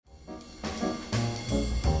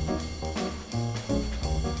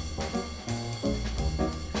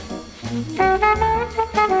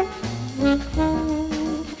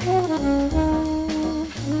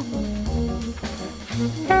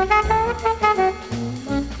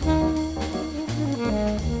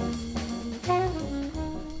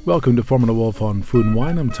Welcome to Foreman and Wolf on Food and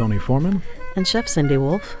Wine. I'm Tony Foreman. And Chef Cindy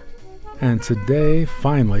Wolf. And today,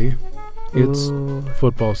 finally, it's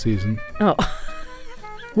football season. Oh.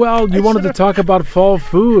 Well, you wanted to talk about fall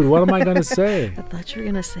food. What am I going to say? I thought you were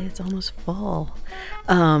going to say it's almost fall.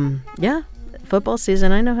 Yeah, football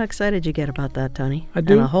season. I know how excited you get about that, Tony. I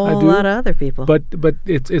do. And a whole lot of other people. But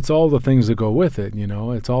it's all the things that go with it, you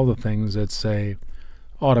know. It's all the things that say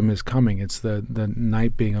autumn is coming. It's the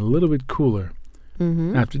night being a little bit cooler.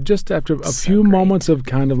 Mm-hmm. After a few moments of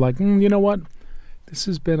kind of like, you know what? This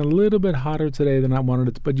has been a little bit hotter today than I wanted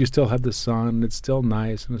it to, but you still have the sun. It's still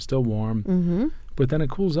nice and it's still warm. Mm-hmm. But then it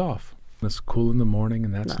cools off. It's cool in the morning,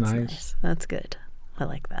 and that's nice. That's good. I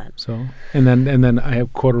like that. So, and then I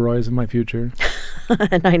have corduroys in my future.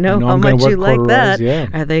 And I know how much you like that. Yeah.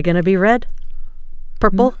 Are they going to be red?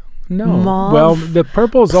 Purple? No. Mauve? Well, the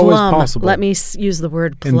purple is always possible. Let me use the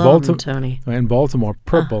word plum, Tony. In Baltimore,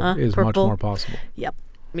 purple is much more possible. Yep.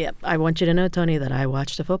 I want you to know, Tony, that I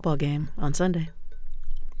watched a football game on Sunday.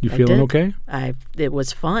 You feeling okay? It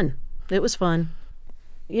was fun. It was fun.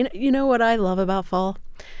 You know what I love about fall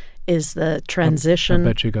is the transition.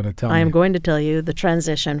 I bet you're going to tell me. I am going to tell you the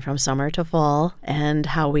transition from summer to fall and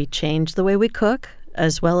how we change the way we cook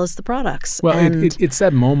as well as the products. Well, it's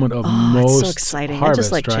that moment of most it's so exciting. Harvest, I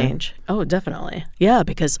just like change. Oh, definitely. Yeah,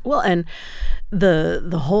 because, and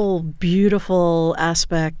the whole beautiful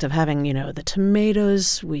aspect of having, the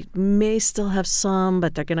tomatoes, we may still have some,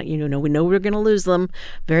 but they're going to, we know we're going to lose them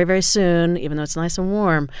very, very soon, even though it's nice and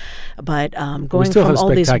warm. But going we still from have all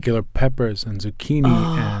spectacular peppers and zucchini.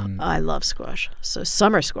 And I love squash. So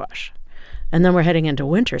summer squash. And then we're heading into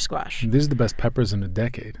winter squash. These are the best peppers in a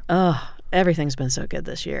decade. Everything's been so good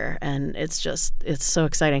this year, and it's so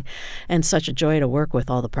exciting and such a joy to work with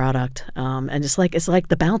all the product. And it's like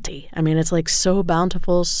the bounty. I mean, it's like so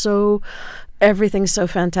bountiful, so everything's so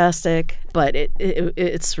fantastic, but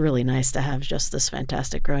it's really nice to have just this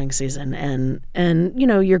fantastic growing season. And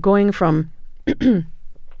you're going from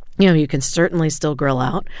you can certainly still grill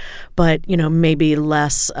out, but maybe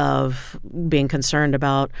less of being concerned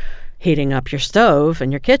about heating up your stove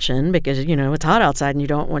in your kitchen because, it's hot outside and you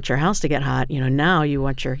don't want your house to get hot. Now you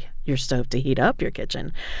want your stove to heat up your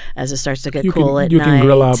kitchen as it starts to get cool at night. You can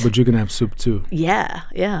grill out, but you can have soup too. Yeah.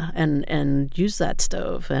 And use that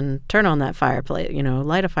stove and turn on that fireplace,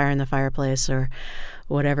 light a fire in the fireplace or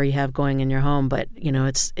whatever you have going in your home. But,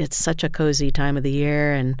 it's such a cozy time of the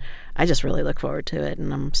year, and I just really look forward to it,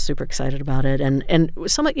 and I'm super excited about it. And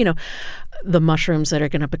some, the mushrooms that are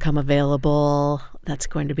going to become available, that's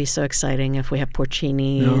going to be so exciting if we have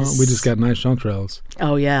porcinis. No, we just got nice chanterelles.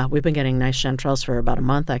 Oh, yeah. We've been getting nice chanterelles for about a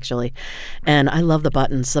month, actually. And I love the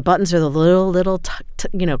buttons. The buttons are the little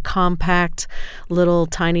compact, little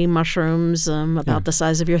tiny mushrooms about the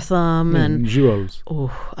size of your thumb. And jouos.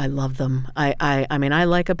 Oh, I love them. I mean, I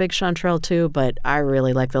like a big chanterelle, too, but I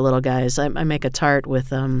really like the little guys. I make a tart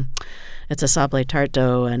with... it's a sablé tart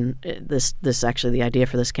dough, and this actually, the idea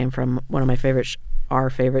for this came from one of my our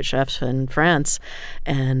favorite chefs in France,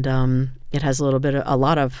 and it has a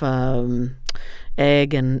lot of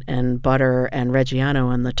egg and butter and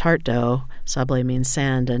Reggiano in the tart dough. Sablé means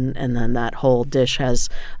sand, and then that whole dish has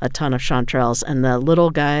a ton of chanterelles, and the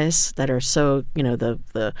little guys that are so,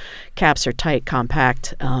 the caps are tight,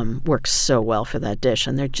 compact, works so well for that dish,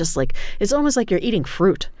 and they're just like, it's almost like you're eating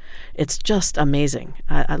fruit. It's just amazing.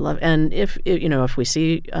 I love it. And if we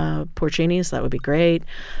see porcinis, that would be great.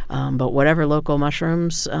 But whatever local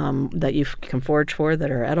mushrooms that you can forage for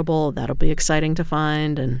that are edible, that'll be exciting to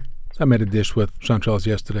find. And I made a dish with chanterelles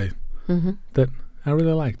yesterday that I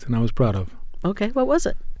really liked and I was proud of. Okay, what was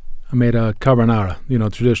it? I made a carbonara,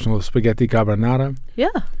 traditional spaghetti carbonara. Yeah.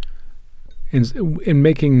 In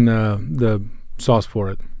making the sauce for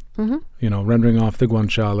it, rendering off the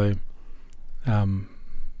guanciale,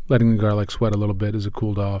 letting the garlic sweat a little bit as it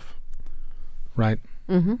cooled off, right?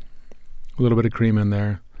 Mm-hmm. A little bit of cream in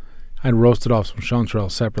there. I'd roasted off some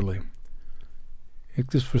chanterelles separately. It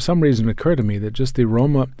just, for some reason, occurred to me that just the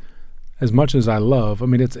aroma, as much as I love,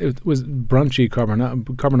 it was brunchy carbonara.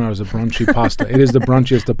 Carbonara is a brunchy pasta. It is the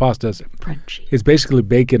brunchiest of pastas. Brunchy. It's basically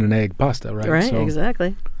bacon and egg pasta, right? Right,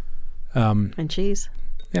 exactly. And cheese.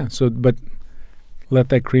 Yeah, but let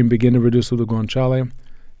that cream begin to reduce with the guanciale.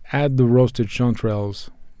 Add the roasted chanterelles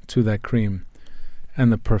to that cream,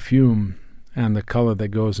 and the perfume and the color that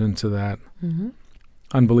goes into that. Mm-hmm.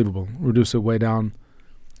 Unbelievable. Reduce it way down.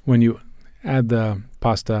 When you add the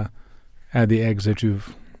pasta, add the eggs that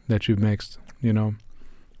you've mixed,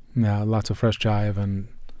 Yeah, lots of fresh chive and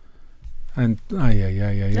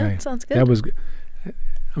Yeah, sounds good. That was.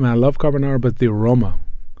 I mean, I love carbonara, but the aroma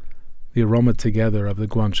together of the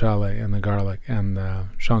guanciale and the garlic and the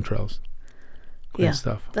chanterelles, great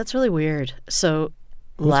stuff. That's really weird. So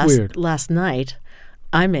Weird? last night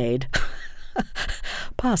I made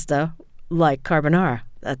pasta like carbonara.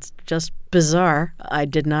 That's just bizarre.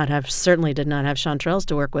 Certainly did not have chanterelles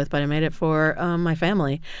to work with, but I made it for my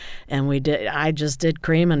family, and I just did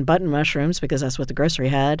cream and button mushrooms because that's what the grocery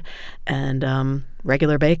had, and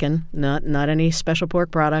regular bacon, not any special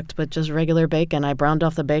pork product, but just regular bacon. I browned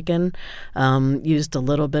off the bacon, used a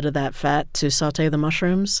little bit of that fat to saute the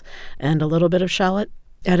mushrooms, and a little bit of shallot.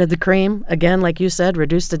 Added the cream, again, like you said,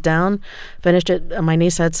 reduced it down, finished it. My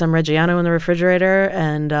niece had some Reggiano in the refrigerator,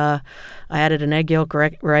 and I added an egg yolk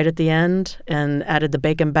right at the end and added the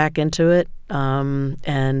bacon back into it. And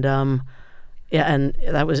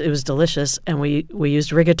it was delicious. And we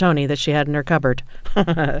used rigatoni that she had in her cupboard.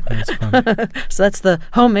 That's fun. So that's the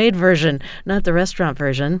homemade version, not the restaurant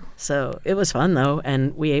version. So it was fun, though,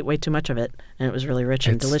 and we ate way too much of it, and it was really rich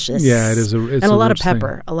and delicious. Yeah, it is. And a lot of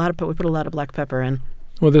pepper. We put a lot of black pepper in.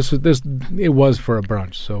 Well, it was for a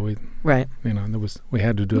brunch, so we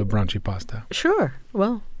had to do a brunchy pasta. Sure.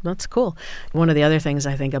 Well, that's cool. One of the other things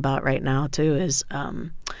I think about right now too is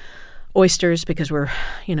oysters, because we're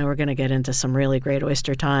going to get into some really great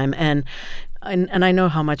oyster time, and I know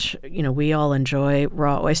how much we all enjoy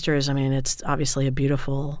raw oysters. I mean, it's obviously a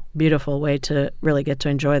beautiful, beautiful way to really get to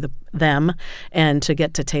enjoy them and to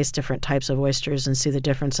get to taste different types of oysters and see the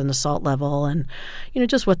difference in the salt level and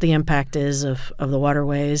just what the impact is of the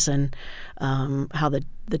waterways and how the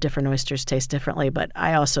different oysters taste differently. But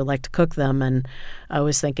I also like to cook them, and I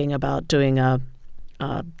was thinking about doing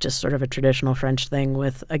just sort of a traditional French thing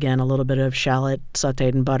with, again, a little bit of shallot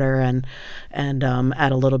sautéed in butter and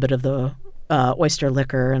add a little bit of the oyster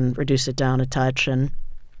liquor and reduce it down a touch and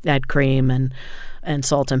add cream and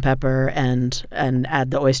salt and pepper and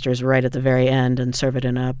add the oysters right at the very end and serve it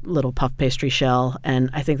in a little puff pastry shell. And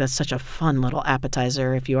I think that's such a fun little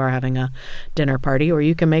appetizer if you are having a dinner party, or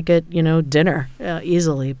you can make it, dinner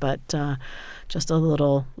easily, but just a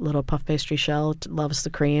little puff pastry shell. It loves the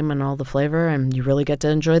cream and all the flavor, and you really get to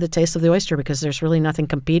enjoy the taste of the oyster because there's really nothing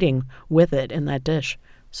competing with it in that dish.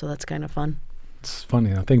 So that's kind of fun. It's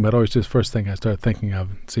funny. I think about oysters. First thing I start thinking of,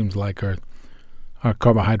 it seems like, are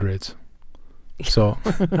carbohydrates. So,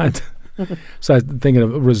 I was thinking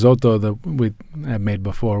of risotto that we have made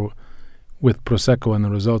before with prosecco in the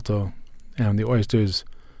risotto, and the oysters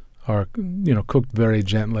are cooked very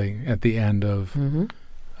gently at the end of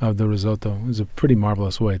the risotto. It's a pretty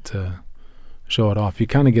marvelous way to show it off. You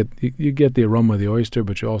kind of get the aroma of the oyster,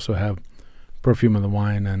 but you also have perfume of the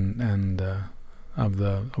wine and of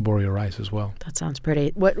the arborio rice as well. That sounds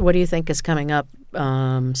pretty. What do you think is coming up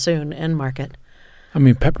soon in market? I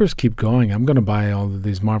mean, peppers keep going. I'm going to buy all of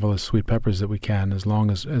these marvelous sweet peppers that we can as long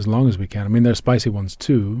as we can. I mean, there's spicy ones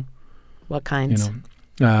too. What kinds?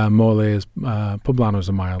 Mole is poblanos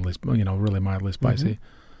are mildly, really mildly spicy.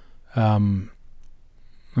 Mm-hmm.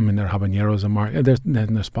 I mean, their habaneros are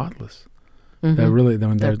they're spotless. Mm-hmm. They're really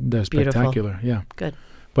they're spectacular. Yeah, good.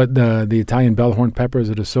 But the Italian bellhorn peppers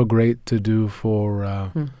that are so great to do for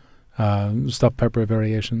stuffed pepper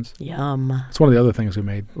variations. Yum. It's one of the other things we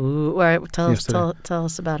made. Ooh, all right, tell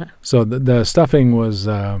us about it. So the stuffing was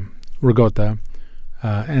ricotta,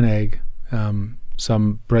 an egg,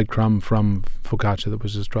 some breadcrumb from focaccia that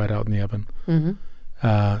was just dried out in the oven.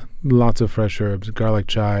 Mm-hmm. Lots of fresh herbs, garlic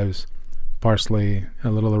chives, parsley, a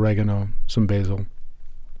little oregano, some basil,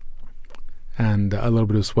 and a little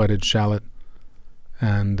bit of sweated shallot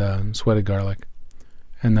and sweated garlic,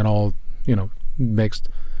 and then all mixed.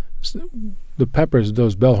 The peppers,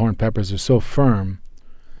 those bellhorn peppers, are so firm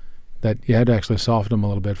that you had to actually soften them a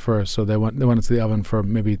little bit first. So they went into the oven for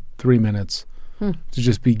maybe 3 minutes to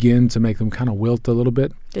just begin to make them kind of wilt a little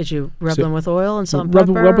bit. Did you rub them with oil and salt and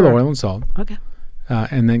pepper? Rub with oil and salt. Okay.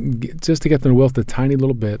 And then just to get them to wilt a tiny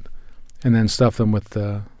little bit, and then stuff them with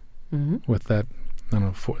with that. I don't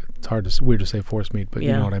know. It's weird to say force meat, but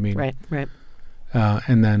you know what I mean. Right.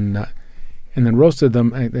 And then roasted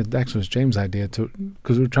them. It actually was James' idea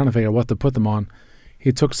because we were trying to figure out what to put them on.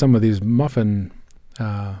 He took some of these muffin,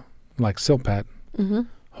 like silpat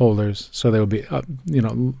holders, so they would be up,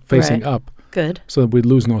 facing up. Good. So that we'd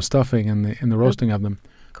lose no stuffing in the roasting of them.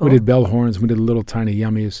 Cool. We did bell horns. We did little tiny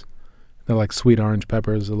yummies. They're like sweet orange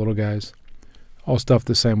peppers, the little guys, all stuffed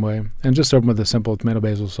the same way, and just served them with a simple tomato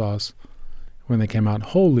basil sauce. When they came out,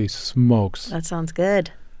 holy smokes! That sounds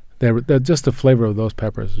good. They're just the flavor of those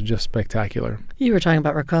peppers was just spectacular. You were talking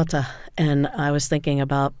about ricotta, and I was thinking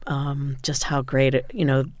about just how great it,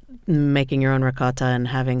 making your own ricotta and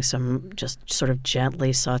having some just sort of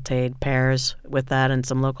gently sautéed pears with that and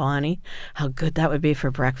some local honey, how good that would be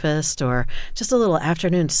for breakfast or just a little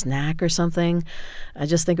afternoon snack or something. I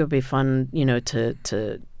just think it would be fun,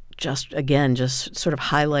 to just sort of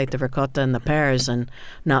highlight the ricotta and the pears and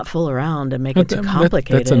not fool around and make it too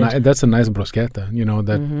complicated. That's a nice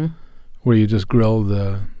bruschetta, where you just grill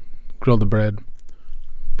the bread,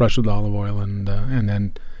 brush with olive oil, and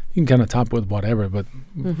then you can kind of top it with whatever, but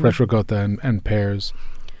fresh ricotta and pears.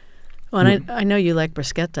 Well, and I know you like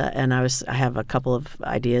bruschetta, and I have a couple of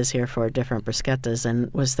ideas here for different bruschettas,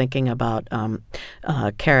 and was thinking about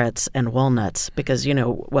carrots and walnuts because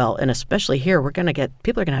and especially here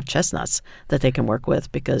people are gonna have chestnuts that they can work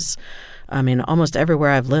with because, I mean, almost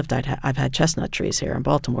everywhere I've lived, I've had chestnut trees here in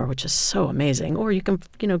Baltimore, which is so amazing. Or you can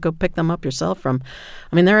go pick them up yourself from.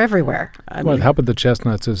 I mean, they're everywhere. How about the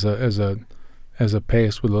chestnuts as a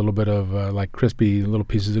paste with a little bit of like crispy little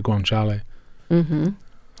pieces of guanciale? Mm-hmm.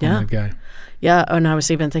 Yeah. That guy. Yeah, and I was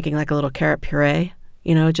even thinking like a little carrot puree,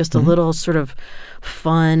 just a little sort of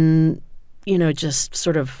fun, just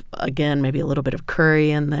sort of, again, maybe a little bit of curry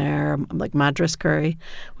in there, like Madras curry,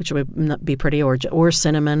 which would be pretty, or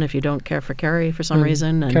cinnamon if you don't care for curry for some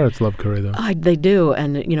reason. And carrots love curry, though. They do,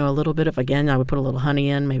 and, a little bit of, again, I would put a little honey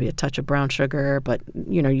in, maybe a touch of brown sugar, but,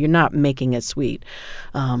 you're not making it sweet.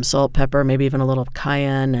 Salt, pepper, maybe even a little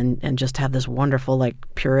cayenne, and just have this wonderful, like,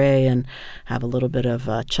 puree and have a little bit of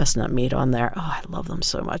chestnut meat on there. Oh, I love them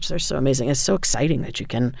so much. They're so amazing. It's so exciting that you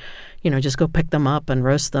can just go pick them up and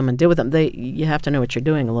roast them and deal with them. You have to know what you're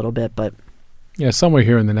doing a little bit, but... Yeah, somewhere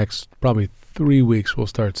here in the next probably 3 weeks, we'll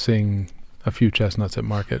start seeing a few chestnuts at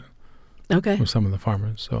market. Okay. With some of the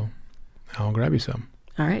farmers, so I'll grab you some.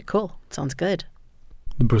 All right, cool. Sounds good.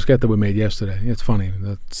 The bruschetta we made yesterday, it's funny,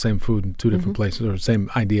 the same food in two different places, or same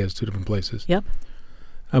ideas, two different places. Yep.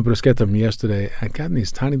 Bruschetta from yesterday, I got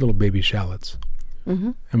these tiny little baby shallots,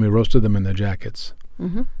 and we roasted them in their jackets,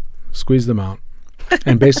 squeezed them out,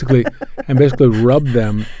 and basically rub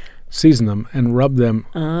them, season them, and rub them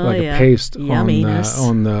like a paste on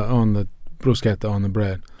the bruschetta, on the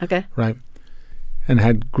bread. Okay. Right. And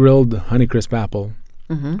had grilled Honeycrisp apple,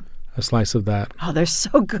 a slice of that. Oh, they're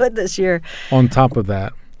so good this year. On top of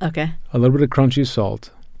that. Okay. A little bit of crunchy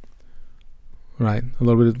salt. Right. A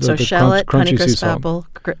little bit of shallot, crunchy sea Honeycrisp salt. apple,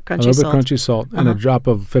 crunchy salt. A little bit of crunchy salt and a drop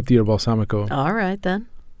of 50-year balsamico. All right, then.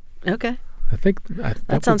 Okay. I think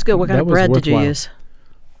that sounds good. What kind of bread did you use?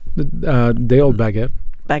 The day-old baguette.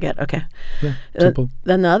 Baguette, okay. Yeah, simple.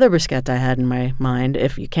 Then the other bruschetta I had in my mind,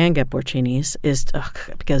 if you can get porcinis, is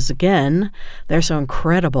because again they're so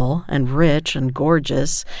incredible and rich and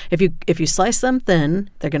gorgeous. If you slice them thin,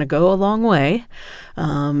 they're going to go a long way,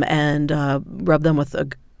 and rub them with a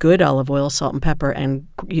good olive oil, salt, and pepper, and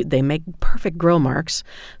they make perfect grill marks.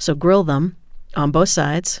 So grill them on both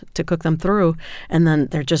sides to cook them through, and then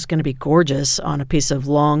they're just going to be gorgeous on a piece of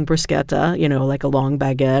long bruschetta, like a long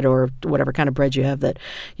baguette or whatever kind of bread you have that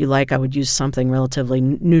you like. I would use something relatively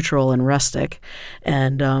neutral and rustic,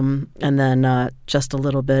 and then just a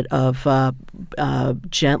little bit of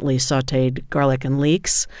gently sautéed garlic and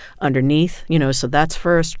leeks underneath. So that's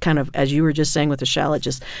first, kind of as you were just saying with the shallot.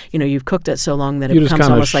 Just you've cooked it so long that it becomes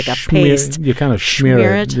almost like a paste. You kind of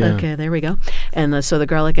smear it. Yeah. Okay, there we go. And so the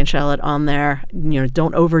garlic and shallot on there.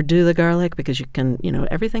 Don't overdo the garlic because you can,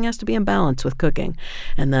 everything has to be in balance with cooking.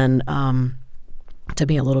 And then to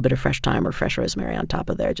me, a little bit of fresh thyme or fresh rosemary on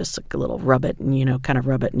top of there, just a little rub it and, kind of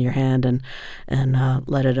rub it in your hand and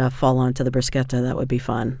let it fall onto the bruschetta. That would be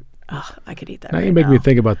fun. Oh, I could eat that. Now right you make now. me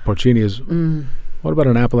think about porcinis. What about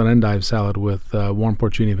an apple and endive salad with warm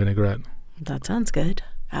porcini vinaigrette? That sounds good.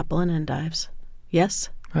 Apple and endives. Yes.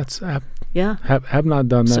 That's yeah. Have not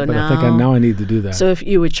done that, so but now, I think I need to do that. So if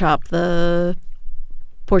you would chop the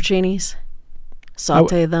porcinis,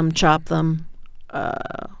 saute them, chop them,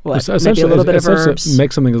 maybe a little bit of herbs.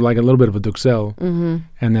 Make something like a little bit of a duxelle,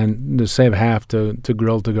 and then just save half to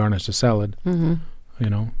grill to garnish the salad.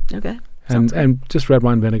 Okay. And just red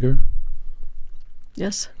wine vinegar.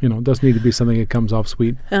 Yes. It doesn't need to be something that comes off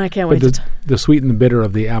sweet. And I can't but wait the sweet and the bitter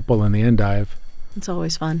of the apple and the endive. It's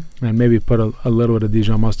always fun. And maybe put a little bit of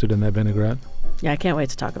Dijon mustard in that vinaigrette. Yeah, I can't wait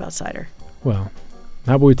to talk about cider. Well,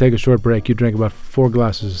 how about we take a short break? You drink about 4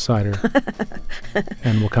 glasses of cider.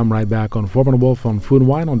 And we'll come right back on Foreman and Wolf on Food and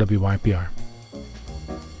Wine on WYPR.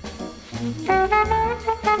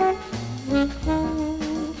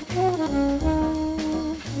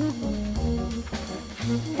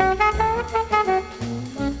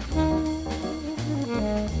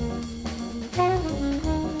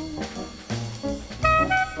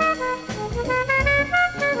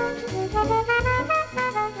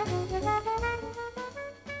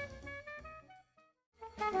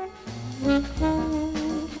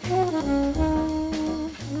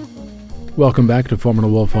 Welcome back to Foreman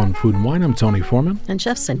and Wolf on Food and Wine. I'm Tony Foreman. And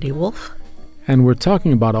Chef Cindy Wolf. And we're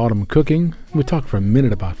talking about autumn cooking. We talked for a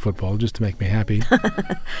minute about football just to make me happy.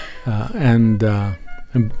 and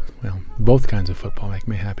both kinds of football make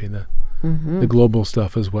me happy. The global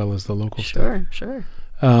stuff as well as the local stuff. Sure.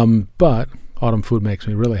 But autumn food makes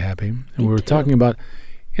me really happy. And we were talking about,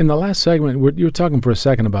 in the last segment, you were talking for a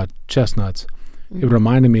second about chestnuts. It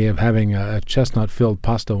reminded me of having a chestnut-filled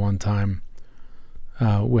pasta one time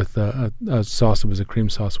with a sauce that was a cream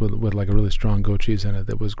sauce with like a really strong goat cheese in it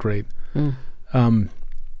that was great.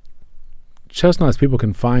 Chestnuts people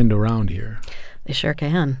can find around here. They sure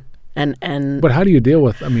can. And but how do you deal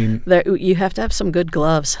with, you have to have some good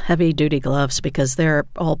gloves, heavy-duty gloves, because they're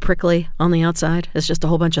all prickly on the outside. It's just a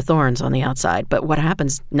whole bunch of thorns on the outside. But what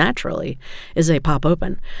happens naturally is they pop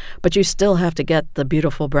open. But you still have to get the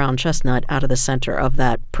beautiful brown chestnut out of the center of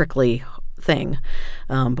that prickly thing.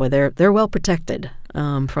 Boy, they're well protected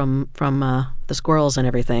from the squirrels and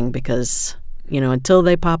everything, because until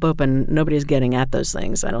they pop open, nobody's getting at those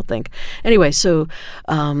things, I don't think. Anyway, so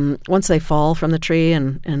once they fall from the tree,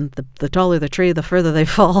 and the taller the tree, the further they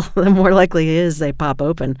fall, the more likely it is they pop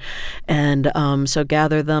open. And so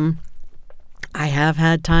gather them. I have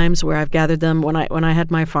had times where I've gathered them. When I had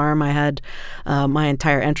my farm, I had my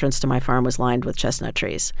entire entrance to my farm was lined with chestnut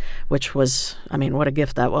trees, which was, what a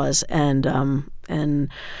gift that was. And one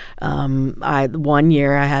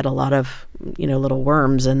year I had a lot of little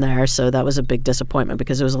worms in there, so that was a big disappointment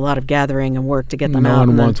because it was a lot of gathering and work to get them out.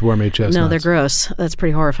 No one wants wormy chestnuts. No, they're gross. That's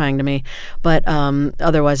pretty horrifying to me. But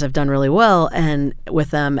otherwise, I've done really well and with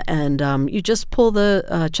them. And you just pull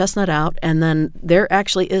the chestnut out, and then there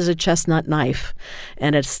actually is a chestnut knife,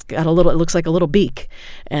 and it's got it looks like a little beak,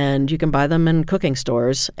 and you can buy them in cooking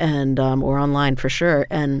stores and or online for sure.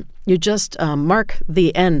 And you just mark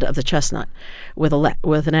the end of the chestnut with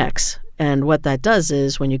an X. And what that does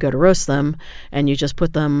is when you go to roast them and you just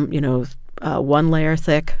put them, one layer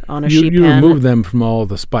thick on a sheet pan. You remove them from all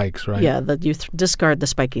the spikes, right? Yeah, you discard the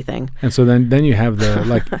spiky thing. And so then you have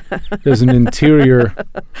there's an interior,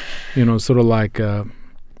 sort of like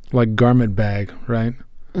garment bag, right?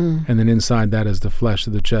 And then inside that is the flesh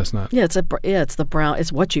of the chestnut. Yeah, it's the brown.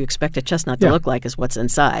 It's what you expect a chestnut to look like is what's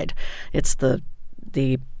inside. It's the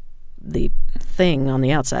thing on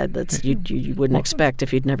the outside that's you wouldn't expect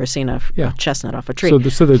if you'd never seen a chestnut off a tree.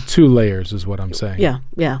 So there are two layers is what I'm saying.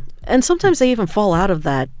 Yeah. And sometimes they even fall out of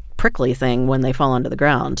that prickly thing when they fall onto the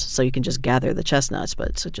ground, so you can just gather the chestnuts,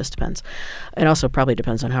 but it just depends. It also probably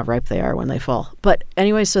depends on how ripe they are when they fall. But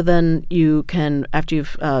anyway, so then you can, after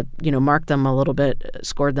you've marked them a little bit,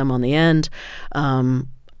 scored them on the end,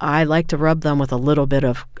 I like to rub them with a little bit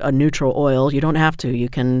of a neutral oil. You don't have to. You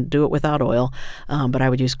can do it without oil, but I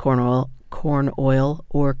would use corn oil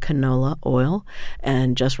or canola oil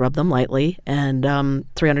and just rub them lightly. And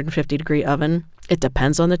 350-degree oven. It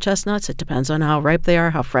depends on the chestnuts. It depends on how ripe they are,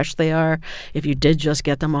 how fresh they are. If you did just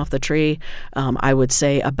get them off the tree, I would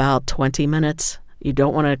say about 20 minutes. You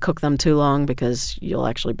don't want to cook them too long because you'll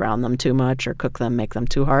actually brown them too much, or cook them, make them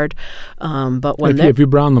too hard. But if you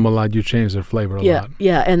brown them a lot, you change their flavor a lot.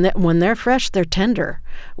 Yeah, and when they're fresh, they're tender.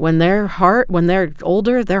 When they're hard, when they're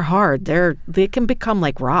older, they're hard. They can become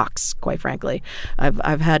like rocks, quite frankly.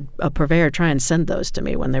 I've had a purveyor try and send those to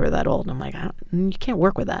me when they were that old, and I'm like, you can't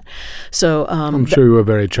work with that. So I'm sure you were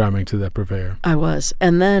very charming to that purveyor. I was.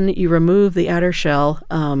 And then you remove the outer shell.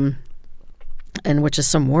 And which is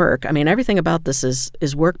some work. Everything about this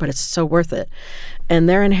is work, but it's so worth it. And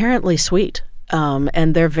they're inherently sweet,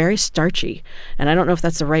 and they're very starchy. And I don't know if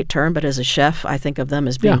that's the right term, but as a chef, I think of them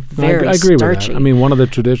as being very I agree starchy. With that. One of the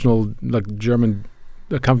traditional German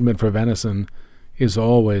accompaniment for venison is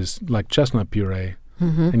always like chestnut puree,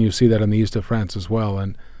 and you see that in the east of France as well.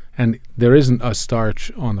 And there isn't a starch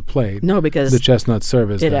on the plate. No, because the chestnuts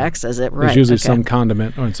serve as it acts as it. Right. There's usually some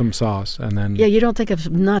condiment or some sauce, and then you don't think of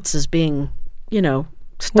nuts as being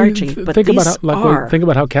starchy, but think these think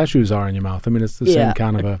about how cashews are in your mouth. It's the same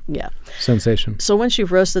kind of a sensation. So once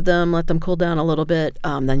you've roasted them, let them cool down a little bit,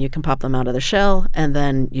 then you can pop them out of the shell, and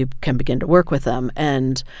then you can begin to work with them.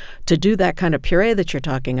 And to do that kind of puree that you're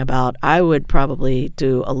talking about, I would probably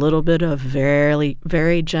do a little bit of very,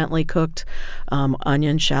 very gently cooked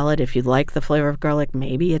onion, shallot. If you like the flavor of garlic,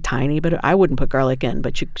 maybe a tiny bit. I wouldn't put garlic in,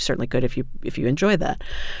 but you certainly could if you enjoy that.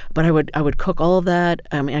 But I would cook all of that.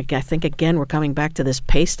 I think again we're coming back to this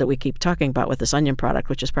paste that we keep talking about with this onion product,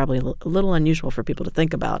 which is probably a little unusual for people to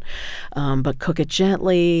think about. But cook it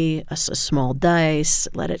gently, a small dice,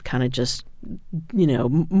 let it kind of just,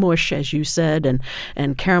 mush, as you said, and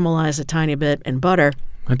caramelize a tiny bit in butter.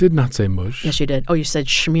 I did not say mush. Yes, you did. Oh, you said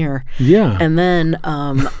schmear. Yeah. And then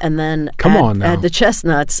Come on now. add the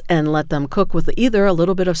chestnuts and let them cook with either a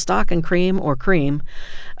little bit of stock and cream, or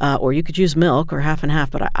you could use milk or half and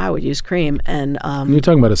half, but I would use cream. And You're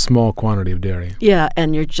talking about a small quantity of dairy. yeah,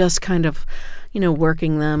 and you're just kind of,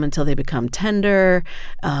 working them until they become tender,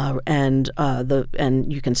 and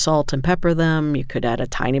you can salt and pepper them. You could add a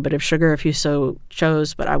tiny bit of sugar if you so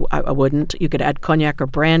chose, but I wouldn't. You could add cognac or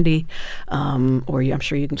brandy, or I'm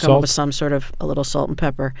sure you can come up with some sort of a little salt and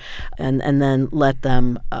pepper, and then let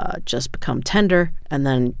them just become tender, and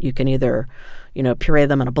then you can either puree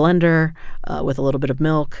them in a blender with a little bit of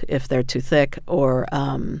milk if they're too thick, or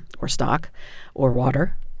stock, or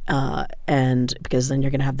water. And because then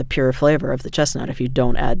you're going to have the pure flavor of the chestnut if you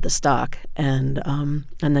don't add the stock, and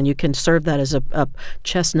then you can serve that as a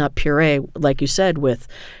chestnut puree, like you said, with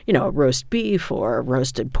roast beef or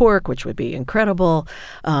roasted pork, which would be incredible.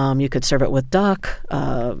 You could serve it with duck,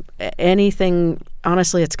 anything.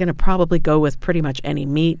 Honestly, it's going to probably go with pretty much any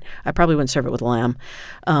meat. I probably wouldn't serve it with lamb.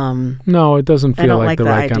 No, it doesn't feel like the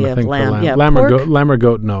right kind of thing for lamb. Yeah, lamb or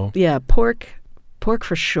goat, no. Yeah, pork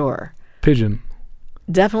for sure. Pigeon.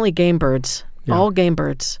 Definitely game birds, all game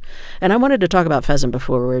birds. And I wanted to talk about pheasant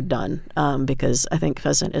before we're done, because I think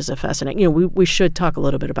pheasant is a fascinating, we should talk a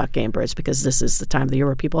little bit about game birds, because this is the time of the year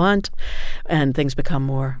where people hunt and things become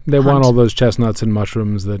more They want all those chestnuts and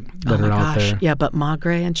mushrooms that are out there. Yeah, but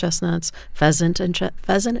magre and chestnuts, pheasant and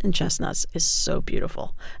chestnuts is so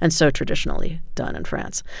beautiful and so traditionally done in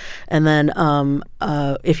France. And then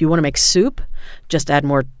if you want to make soup, just add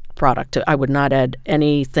more product. I would not add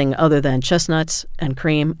anything other than chestnuts and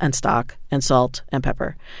cream and stock and salt and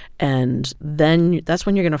pepper. And then that's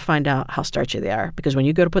when you're going to find out how starchy they are, because when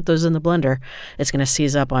you go to put those in the blender, it's going to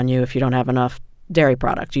seize up on you if you don't have enough dairy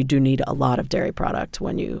product. You do need a lot of dairy product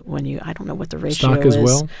when you I don't know what the ratio stock is. Stock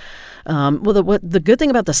as well? Well, the good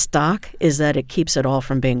thing about the stock is that it keeps it all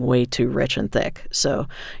from being way too rich and thick. So,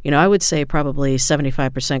 I would say probably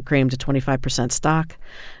 75% cream to 25% stock.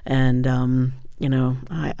 And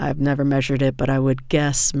I've never measured it, but I would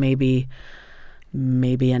guess maybe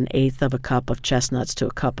an eighth of a cup of chestnuts to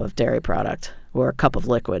a cup of dairy product, or a cup of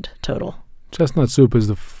liquid total. Chestnut soup is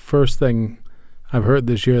the first thing I've heard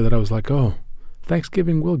this year that I was like, oh,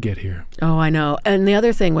 Thanksgiving will get here. Oh, I know. And the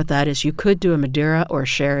other thing with that is you could do a Madeira or a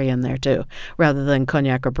sherry in there too, rather than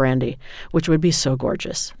cognac or brandy, which would be so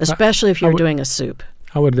gorgeous, especially if you're doing a soup.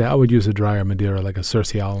 I would use a drier Madeira, like a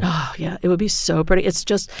Cercial. Oh, yeah. It would be so pretty. It's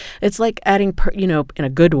like adding, in a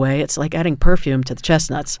good way, it's like adding perfume to the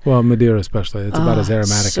chestnuts. Well, Madeira especially. It's about as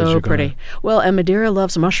aromatic as you're going. So pretty. Well, and Madeira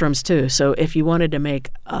loves mushrooms too. So if you wanted to make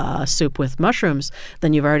soup with mushrooms,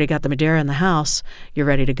 then you've already got the Madeira in the house. You're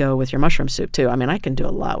ready to go with your mushroom soup too. I mean, I can do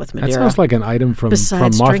a lot with Madeira. That sounds like an item from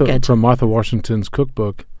Martha Washington's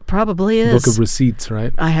cookbook. Probably is. Book of Receipts,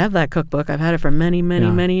 right? I have that cookbook. I've had it for many,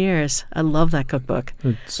 many years. I love that cookbook.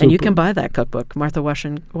 And you can buy that cookbook, Martha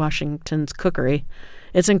Washington's Cookery.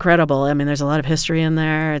 It's incredible. I mean, there's a lot of history in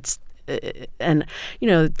there.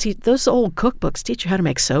 Those old cookbooks teach you how to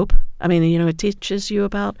make soap. I mean, it teaches you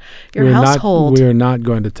about your household. We are not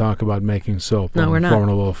going to talk about making soap on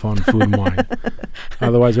Formula Wolf on Food and Wine.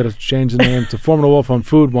 Otherwise, we'd have to change the name to Formula Wolf on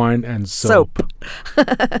Food, Wine, and Soap.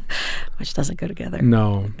 Which doesn't go together.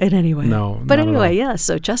 No. In any way. No. But anyway, yeah,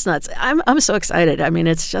 so chestnuts. I'm so excited. I mean,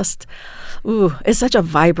 it's just, it's such a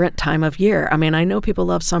vibrant time of year. I mean, I know people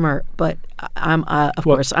love summer, but of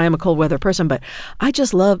course, I am a cold weather person, but I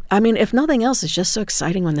just love, if nothing else, it's just so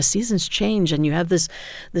exciting when the seasons change and you have this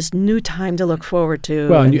new time to look forward to.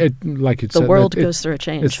 Well, like you said, the world goes through a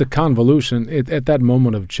change. It's the convolution. At that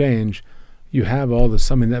moment of change, you have all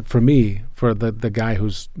this. I mean, that for me, for the guy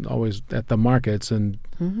who's always at the markets and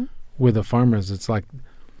with the farmers, it's like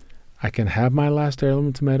I can have my last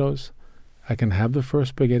heirloom tomatoes. I can have the first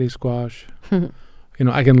spaghetti squash.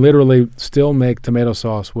 I can literally still make tomato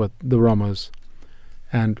sauce with the Romas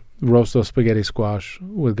and roast those spaghetti squash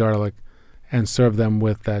with garlic and serve them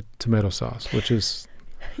with that tomato sauce, which is...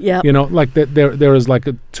 Yeah, like there is like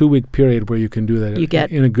a 2-week period where you can do that. You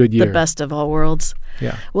get in a good year, the best of all worlds.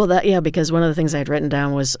 Yeah. Well, because one of the things I had written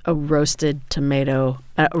down was a roasted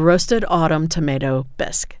autumn tomato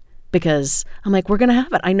bisque. Because I'm like, we're going to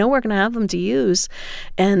have it. I know we're going to have them to use,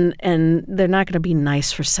 and they're not going to be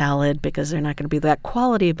nice for salad because they're not going to be that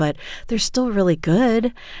quality, but they're still really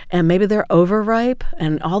good, and maybe they're overripe,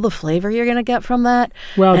 and all the flavor you're going to get from that.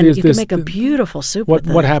 Well, and you can make a beautiful soup with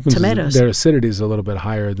what happens tomatoes. Is their acidity is a little bit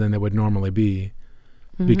higher than it would normally be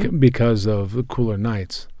because of the cooler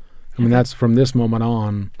nights. I mean, that's from this moment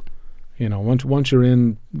on. Once you're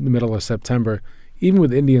in the middle of September. Even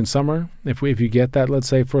with Indian summer, if you get that, let's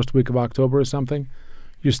say, first week of October or something,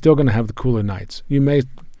 you're still going to have the cooler nights. You may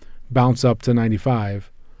bounce up to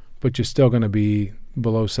 95, but you're still going to be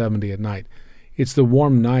below 70 at night. It's the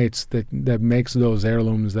warm nights that makes those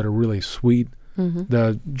heirlooms that are really sweet,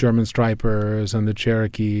 the German Stripers and the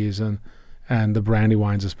Cherokees and the brandy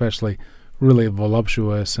wines especially, really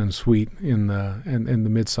voluptuous and sweet in the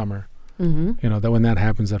midsummer. That when that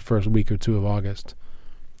happens that first week or two of August.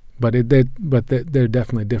 But they're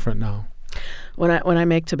definitely different now. When I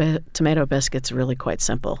make tomato bisque, it's really quite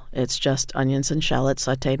simple. It's just onions and shallots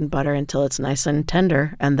sautéed in butter until it's nice and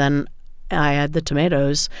tender, and then I add the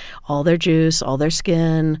tomatoes, all their juice, all their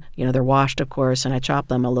skin. They're washed, of course, and I chop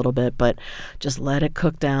them a little bit, but just let it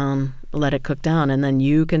cook down, and then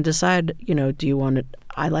you can decide, do you want it?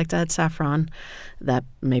 I like to add saffron. That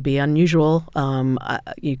may be unusual.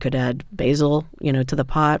 You could add basil, to the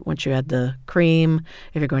pot once you add the cream,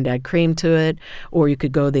 if you're going to add cream to it. Or you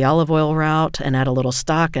could go the olive oil route and add a little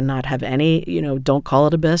stock and not have any, don't call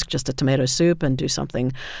it a bisque, just a tomato soup, and do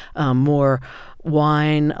something more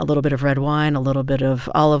wine, a little bit of red wine, a little bit of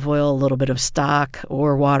olive oil, a little bit of stock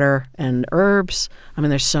or water and herbs. I mean,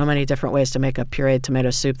 there's so many different ways to make a pureed tomato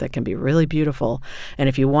soup that can be really beautiful. And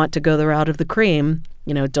if you want to go the route of the cream,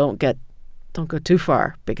 don't go too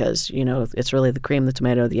far, because, it's really the cream, the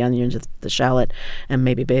tomato, the onions, the shallot, and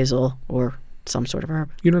maybe basil or some sort of herb.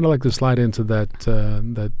 I'd like to slide into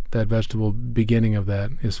that vegetable beginning of that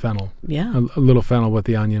is fennel. Yeah. A little fennel with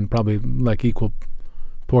the onion, probably like equal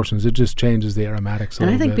portions. It just changes the aromatics a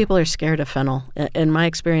little bit. And I think people are scared of fennel. In my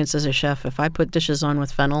experience as a chef, if I put dishes on with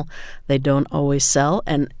fennel, they don't always sell.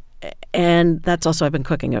 And that's also, I've been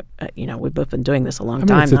cooking, we've both been doing this a long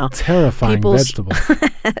time now. It's a terrifying vegetable.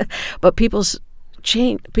 But people's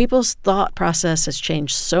thought process has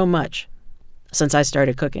changed so much since I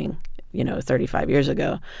started cooking, 35 years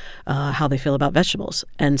ago, how they feel about vegetables.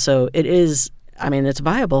 And so it's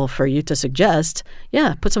viable for you to suggest,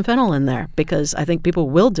 put some fennel in there, because I think people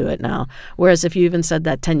will do it now. Whereas if you even said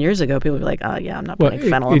that 10 years ago, people would be like, I'm not putting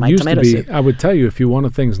fennel in my tomato soup. I would tell you, if you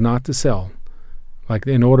wanted things not to sell, like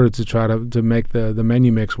in order to try to make the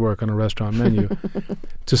menu mix work on a restaurant menu,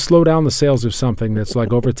 to slow down the sales of something that's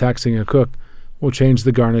like overtaxing a cook, we'll change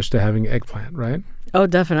the garnish to having eggplant, right? Oh,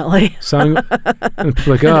 definitely. And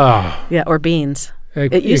people are like, Yeah, or beans.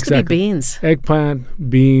 It used to be beans. Eggplant,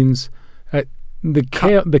 beans, the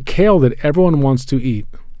kale that everyone wants to eat.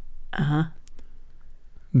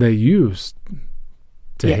 They used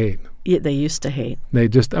to hate. Yeah, they used to hate. They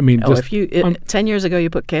just, if you 10 years ago you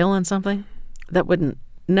put kale on something, that wouldn't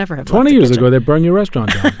never have. 20 years ago, they burn your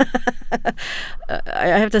restaurant down. I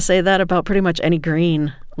have to say that about pretty much any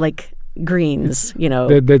green, like greens.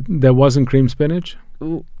 There wasn't cream spinach.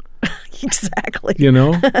 Ooh. Exactly.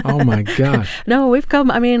 Oh my gosh. No, we've come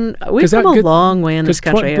a long way in this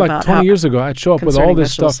country. Like 20 years ago, I'd show up with all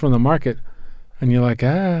this stuff from the market, and you're like,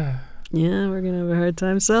 yeah, we're going to have a hard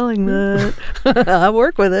time selling that. I'll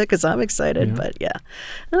work with it because I'm excited. Yeah.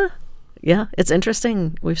 But yeah, it's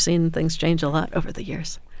interesting. We've seen things change a lot over the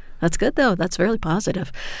years. That's good, though. That's really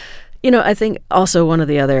positive. I think also one of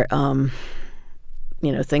the other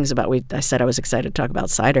things about, I said I was excited to talk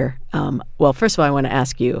about cider. Well, first of all, I want to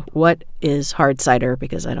ask you, what is hard cider?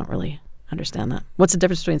 Because I don't really understand that. What's the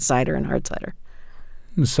difference between cider and hard cider?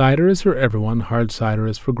 Cider is for everyone. Hard cider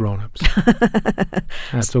is for grown-ups.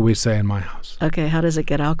 That's what we say in my house. Okay, how does it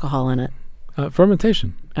get alcohol in it?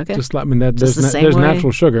 Fermentation. Okay. There's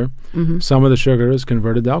natural sugar. Mm-hmm. Some of the sugar is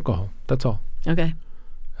converted to alcohol. That's all. Okay.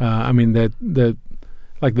 The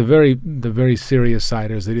very serious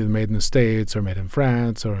ciders that either made in the States or made in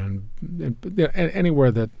France or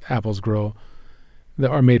anywhere that apples grow,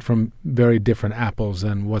 that are made from very different apples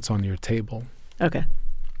than what's on your table. Okay.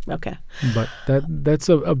 But that's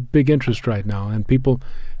a big interest right now, and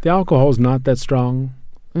the alcohol is not that strong.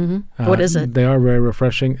 Mm-hmm. What is it? They are very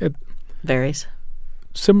refreshing. It varies.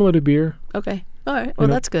 Similar to beer. Okay. All right. Well,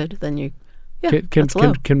 that's good. Then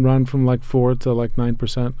can run from like 4 to like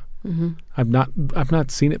 9%. Mm-hmm. I've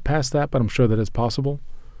not seen it past that, but I'm sure that it's possible.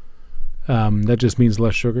 That just means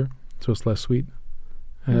less sugar, so it's less sweet.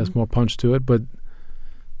 It has more punch to it, but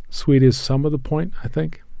sweet is some of the point, I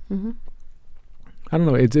think. Mm-hmm. I don't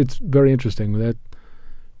know. It's very interesting that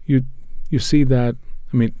you see that.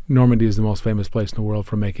 Normandy is the most famous place in the world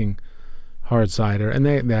for making hard cider, and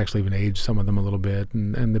they actually even age some of them a little bit,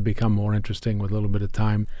 and they become more interesting with a little bit of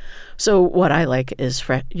time. So what I like is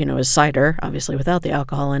is cider, obviously without the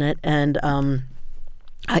alcohol in it, and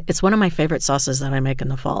it's one of my favorite sauces that I make in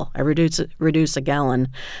the fall. I reduce a gallon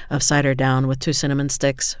of cider down with 2 cinnamon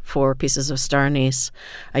sticks, 4 pieces of star anise.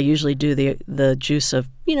 I usually do the juice of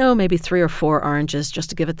maybe 3 or 4 oranges just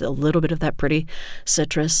to give it a little bit of that pretty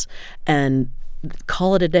citrus, and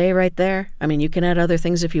call it a day right there. I mean, you can add other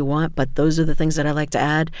things if you want, but those are the things that I like to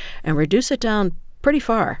add and reduce it down pretty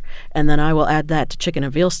far. And then I will add that to chicken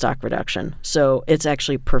and veal stock reduction. So it's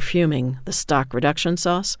actually perfuming the stock reduction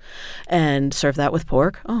sauce and serve that with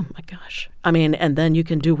pork. Oh my gosh. I mean, and then you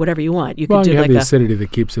can do whatever you want. You can do you have like the acidity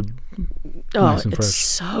that keeps it nice and it's fresh.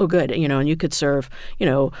 so good. And you could serve,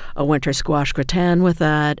 a winter squash gratin with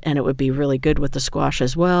that, and it would be really good with the squash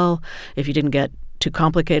as well if you didn't get too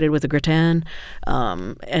complicated with the gratin,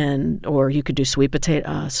 or you could do sweet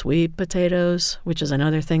potatoes, which is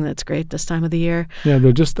another thing that's great this time of the year. Yeah,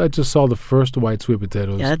 I just saw the first white sweet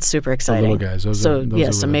potatoes. Yeah, that's super exciting. The little guys. Those so are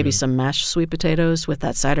really maybe good. some mashed sweet potatoes with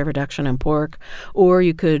that cider reduction and pork, or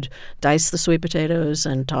you could dice the sweet potatoes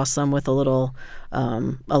and toss them with a little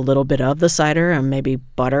bit of the cider and maybe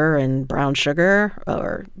butter and brown sugar,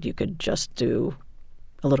 or you could just do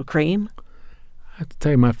a little cream. I have to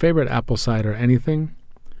tell you, my favorite apple cider anything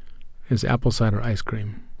is apple cider ice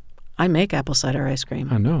cream. I make apple cider ice cream.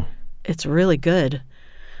 I know. It's really good.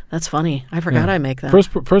 That's funny. I forgot I make that.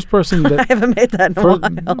 First person that I haven't made that in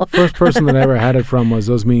a while. First person that I ever had it from was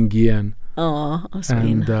Osmin Guillen. Oh,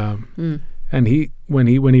 Osmin. And he when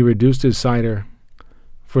he reduced his cider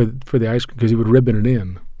for the ice cream, because he would ribbon it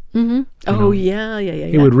in. Mm-hmm. Oh, yeah.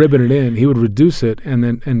 He would ribbon it in. He would reduce it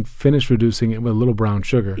and finish reducing it with a little brown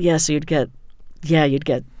sugar. Yeah, so you'd get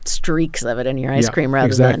streaks of it in your ice cream rather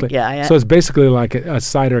exactly. than So it's basically like a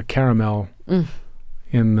cider caramel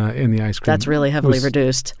in the ice cream. That's really heavily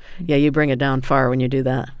reduced. Yeah, you bring it down far when you do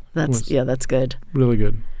that. That's good. Really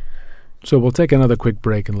good. So we'll take another quick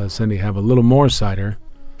break and let Cindy have a little more cider,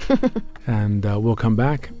 and we'll come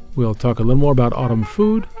back. We'll talk a little more about autumn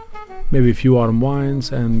food, maybe a few autumn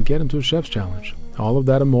wines, and get into a chef's challenge. All of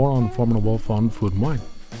that and more on Foreman and Wolf on Food and Wine.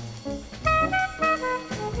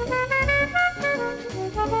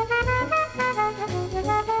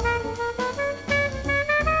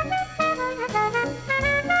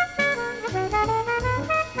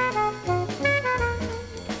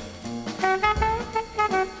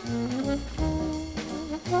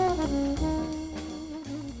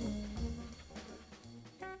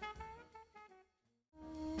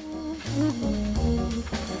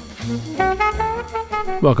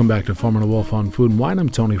 Welcome back to Foreman and Wolf on Food and Wine. I'm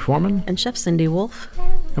Tony Foreman. And Chef Cindy Wolf.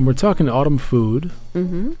 And we're talking autumn food.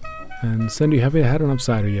 Mm-hmm. And Cindy, have you had enough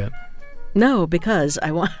cider yet? No, because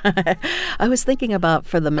I was thinking about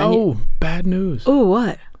for the menu. Oh, bad news. Oh,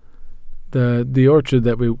 what? The orchard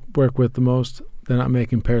that we work with the most, they're not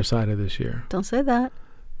making pear cider this year. Don't say that.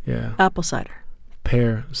 Yeah. Apple cider.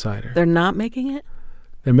 Pear cider. They're not making it?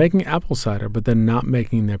 They're making apple cider, but they're not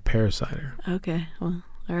making their pear cider. Okay, well,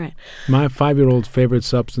 all right. My 5-year-old's favorite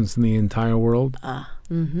substance in the entire world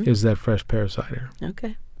is that fresh pear cider.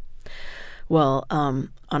 Okay. Well,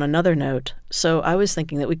 on another note, so I was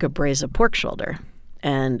thinking that we could braise a pork shoulder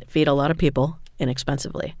and feed a lot of people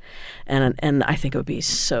inexpensively. And I think it would be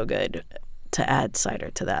so good to add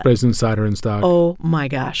cider to that. Braising cider in stock. Oh my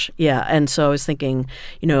gosh. Yeah. And so I was thinking,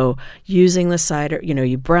 using the cider,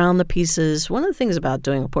 you brown the pieces. One of the things about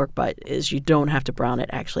doing a pork butt is you don't have to brown it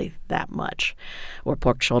actually that much, or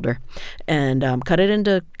pork shoulder, and cut it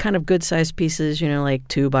into kind of good sized pieces, like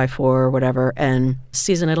 2x4 or whatever, and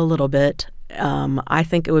season it a little bit. I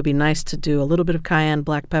think it would be nice to do a little bit of cayenne,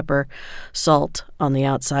 black pepper, salt on the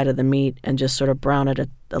outside of the meat, and just sort of brown it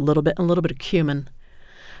a little bit, and a little bit of cumin.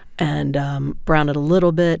 And brown it a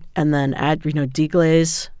little bit, and then add,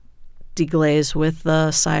 deglaze with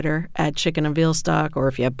the cider. Add chicken and veal stock, or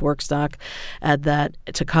if you have pork stock, add that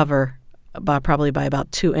to cover probably by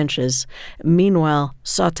about 2 inches. Meanwhile,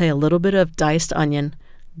 saute a little bit of diced onion,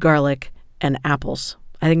 garlic, and apples.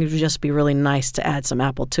 I think it would just be really nice to add some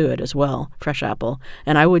apple to it as well, fresh apple.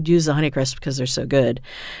 And I would use the Honeycrisp because they're so good.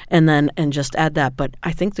 And just add that. But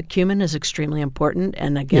I think the cumin is extremely important.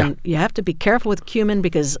 And again, you have to be careful with cumin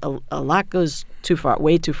because a lot goes too far,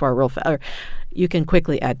 way too far real fast. Or you can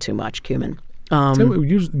quickly add too much cumin.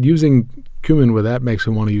 Using cumin with that makes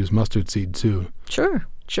me want to use mustard seed too. Sure.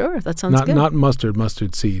 That sounds good. Not mustard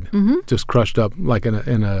seed. Mm-hmm. Just crushed up like in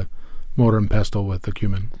a mortar and pestle with the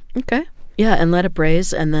cumin. Okay. Yeah, and let it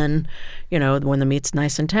braise, and then, when the meat's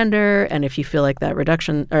nice and tender, and if you feel like that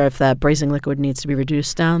reduction, or if that braising liquid needs to be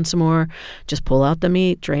reduced down some more, just pull out the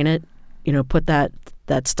meat, drain it, put that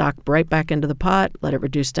stock right back into the pot, let it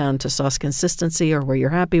reduce down to sauce consistency or where you're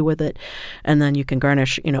happy with it, and then you can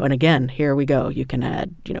garnish, and again, here we go. You can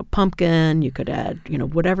add, pumpkin, you could add,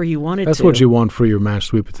 whatever you wanted to. That's what you want for your mashed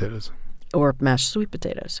sweet potatoes. Or mashed sweet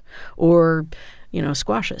potatoes. Or,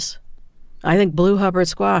 squashes. I think Blue Hubbard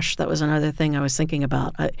squash, that was another thing I was thinking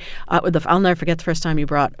about. I'll never forget the first time you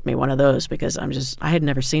brought me one of those because I had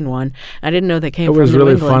never seen one. I didn't know they came from New England.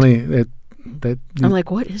 It was really funny. I'm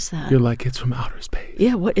like, what is that? You're like, it's from outer space.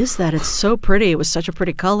 Yeah, what is that? It's so pretty. It was such a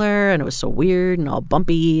pretty color, and it was so weird and all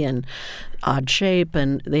bumpy and odd shape.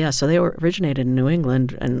 And so they were originated in New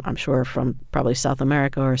England, and I'm sure from probably South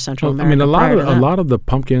America or Central America. I mean, a lot of the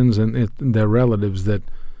pumpkins and their relatives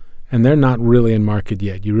and they're not really in market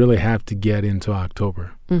yet. You really have to get into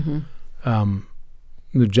October. Mm-hmm.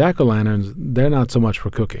 The jack-o'-lanterns, they're not so much for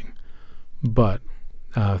cooking, but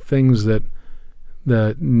things that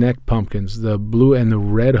the neck pumpkins, the blue and the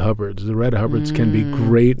red Hubbards. The red Hubbards can be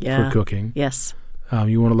great for cooking. Yes.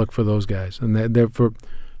 You want to look for those guys, and they're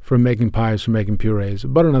for making pies, for making purees.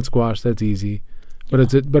 Butternut squash, that's easy, but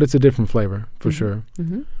it's a different flavor for sure.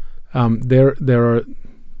 Mm-hmm. There are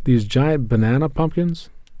these giant banana pumpkins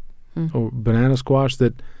or banana squash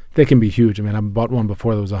that they can be huge. I mean, I bought one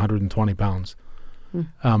before that was 120 pounds.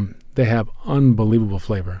 They have unbelievable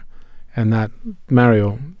flavor, and that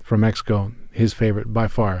Mario from Mexico, his favorite by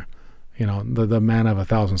far, the man of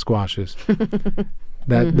 1,000 squashes.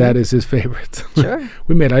 That is his favorite. Sure.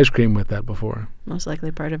 We made ice cream with that before. Most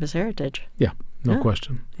likely part of his heritage. Yeah, no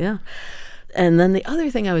question. Yeah. And then the other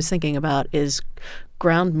thing I was thinking about is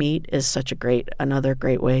ground meat is another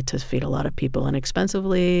great way to feed a lot of people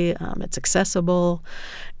inexpensively. It's accessible.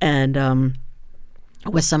 And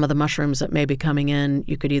with some of the mushrooms that may be coming in,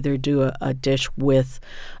 you could either do a dish with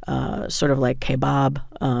sort of like kebab,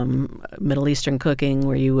 Middle Eastern cooking,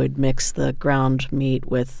 where you would mix the ground meat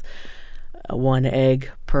with 1 egg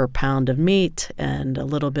per pound of meat and a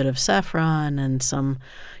little bit of saffron and some,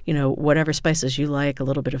 whatever spices you like. A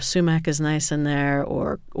little bit of sumac is nice in there,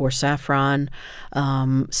 or saffron,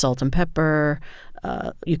 salt and pepper.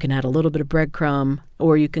 You can add a little bit of breadcrumb,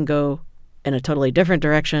 or you can go in a totally different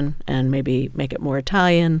direction and maybe make it more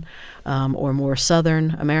Italian or more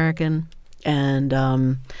Southern American, and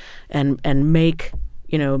make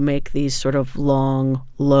these sort of long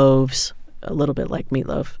loaves, a little bit like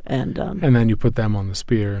meatloaf, and then you put them on the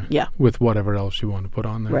spear, yeah, with whatever else you want to put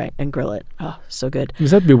on there, right, and grill it. Oh, so good. You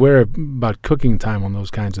just have to be aware about cooking time on those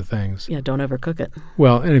kinds of things. Yeah, don't overcook it.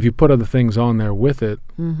 Well, and if you put other things on there with it,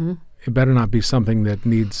 it better not be something that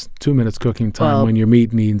needs 2 minutes cooking time when your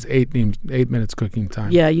meat needs 8 minutes cooking time.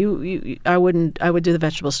 Yeah, I would do the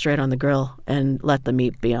vegetables straight on the grill and let the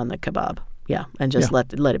meat be on the kebab. Yeah, and just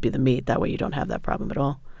let it be the meat. That way you don't have that problem at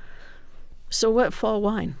all. So what fall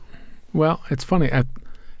wine? Well, it's funny.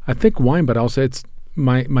 I think wine, but also it's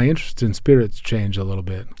my interest in spirits changed a little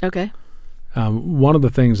bit. Okay. One of the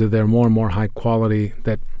things that they're more and more high quality,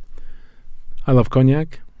 that I love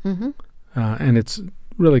cognac, and it's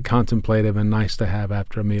really contemplative and nice to have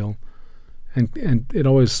after a meal, and it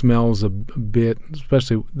always smells a bit,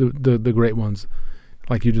 especially the great ones,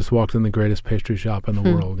 like you just walked in the greatest pastry shop in the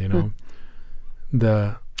world.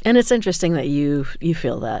 And it's interesting that you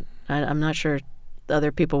feel that. I'm not sure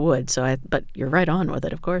other people would. But you're right on with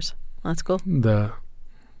it, of course. That's cool.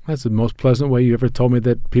 That's the most pleasant way you ever told me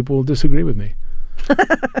that people will disagree with me.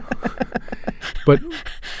 But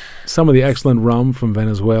some of the excellent rum from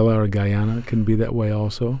Venezuela or Guyana can be that way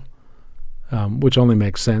also, which only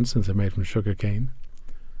makes sense since they're made from sugar cane.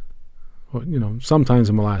 Well, sometimes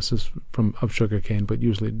the molasses of sugar cane, but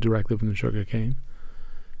usually directly from the sugar cane.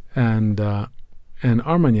 And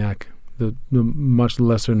Armagnac, the much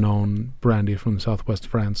lesser known brandy from southwest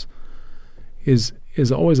France, is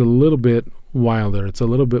always a little bit wilder. It's a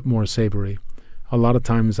little bit more savory. A lot of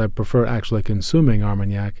times I prefer actually consuming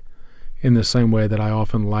Armagnac in the same way that I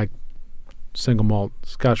often like single malt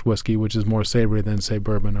Scotch whiskey, which is more savory than, say,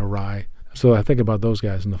 bourbon or rye. So I think about those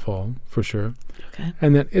guys in the fall for sure. Okay.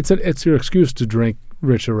 And then it's your excuse to drink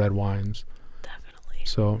richer red wines. Definitely.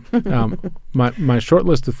 So my short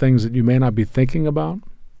list of things that you may not be thinking about,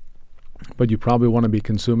 but you probably want to be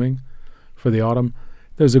consuming for the autumn.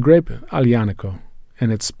 There's a grape, Aglianico,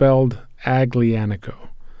 and it's spelled Aglianico.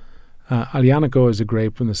 Aglianico is a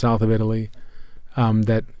grape from the south of Italy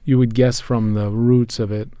that you would guess from the roots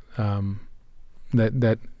of it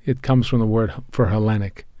that it comes from the word for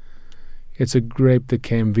Hellenic. It's a grape that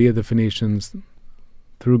came via the Phoenicians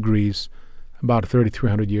through Greece about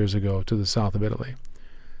 3,300 years ago to the south of Italy.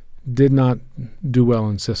 Did not do well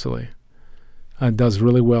in Sicily. Does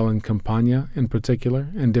really well in Campania in particular,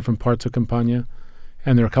 in different parts of Campania.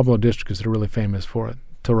 And there are a couple of districts that are really famous for it.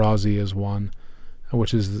 Tarazi is one,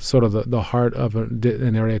 which is sort of the heart of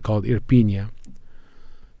an area called Irpinia.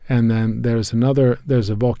 And then there's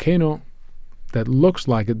a volcano that looks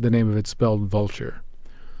like it, the name of it's spelled vulture.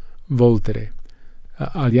 Voltere.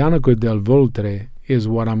 Aglianico del Voltere is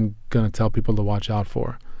what I'm going to tell people to watch out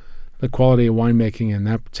for. The quality of winemaking in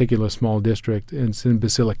that particular small district is in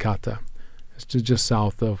Basilicata. It's just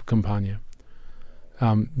south of Campania.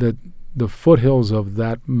 The foothills of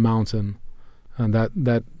that mountain and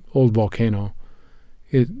that old volcano,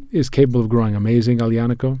 it is capable of growing amazing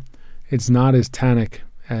Aglianico. It's not as tannic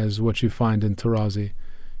as what you find in Tarazi.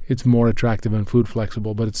 It's more attractive and food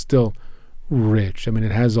flexible, but it's still rich. I mean,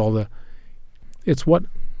 it has all the. It's what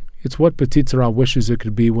Petit Syrah wishes it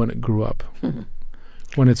could be when it grew up,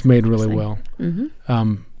 when it's made really well.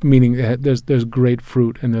 Meaning there's great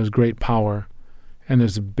fruit and there's great power, and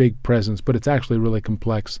there's a big presence, but it's actually really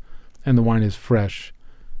complex, and the wine is fresh,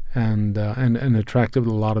 and attractive to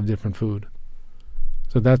a lot of different food.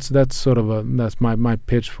 So that's sort of that's my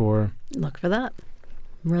pitch for. Look for that.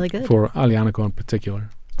 Really good. For Aglianico in particular.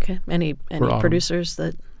 Okay. Any producers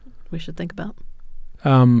that we should think about?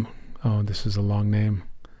 This is a long name.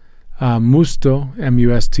 Musto,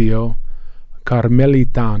 Musto,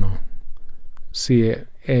 Carmelitano,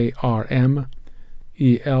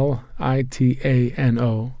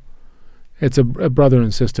 Carmelitano. It's a brother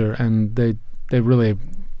and sister, and they really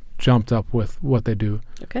jumped up with what they do.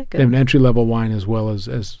 Okay, good. They have an entry-level wine as well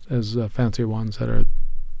as fancier ones that are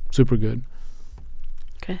super good.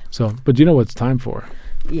 Okay. So, but you know what it's time for?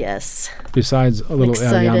 Yes. Besides a little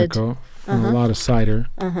Aglianico and a lot of cider,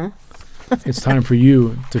 it's time for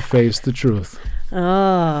you to face the truth. Oh,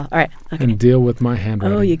 all right. Okay. And deal with my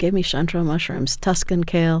handwriting. Oh, you gave me chanterelle mushrooms, Tuscan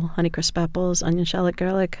kale, honeycrisp apples, onion, shallot,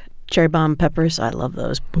 garlic, cherry bomb peppers. I love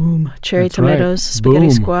those. Boom. Cherry tomatoes,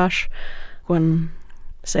 spaghetti squash.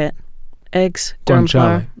 Say it. Eggs, durum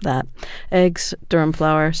flour. That. Eggs, durum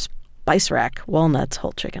flour, spice rack, walnuts,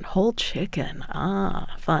 whole chicken. Whole chicken.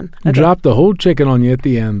 Fun. Okay. Drop the whole chicken on you at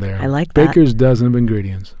the end there. I like that. Baker's dozen of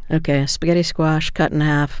ingredients. Okay, spaghetti squash, cut in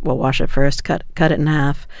half. Well, wash it first, cut it in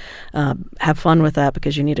half. Have fun with that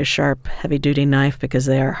because you need a sharp, heavy-duty knife because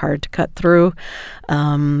they are hard to cut through.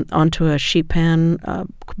 Onto a sheet pan,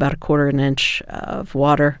 about 1/4 inch of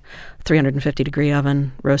water, 350-degree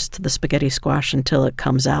oven. Roast the spaghetti squash until it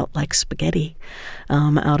comes out like spaghetti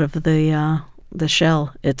out of the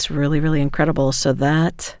shell. It's really, really incredible. So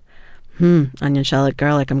that... onion, shallot,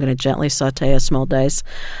 garlic. I'm going to gently saute a small dice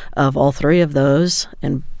of all three of those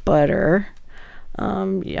in butter.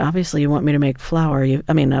 Obviously, you want me to make flour.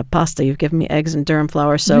 Pasta. You've given me eggs and durum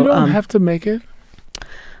flour. So you don't have to make it.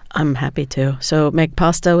 I'm happy to. So make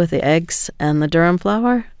pasta with the eggs and the durum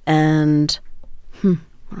flour. And what am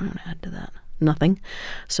I going to add to that? Nothing.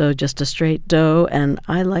 So just a straight dough. And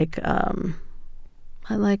I like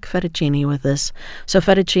fettuccine with this. So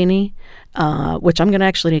fettuccine, which I'm going to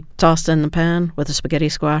actually toss in the pan with the spaghetti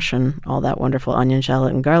squash and all that wonderful onion,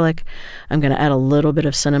 shallot, and garlic. I'm going to add a little bit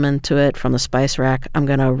of cinnamon to it from the spice rack. I'm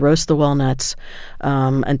going to roast the walnuts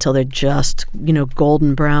until they're just,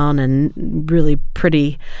 golden brown and really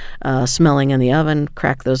pretty smelling in the oven.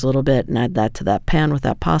 Crack those a little bit and add that to that pan with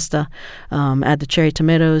that pasta. Add the cherry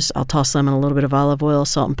tomatoes. I'll toss them in a little bit of olive oil,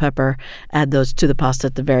 salt, and pepper. Add those to the pasta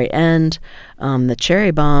at the very end. The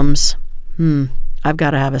cherry bombs, I've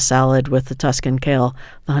got to have a salad with the Tuscan kale,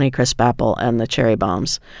 the honeycrisp apple, and the cherry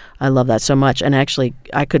bombs. I love that so much. And actually,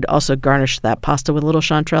 I could also garnish that pasta with little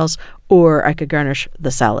chanterelles, or I could garnish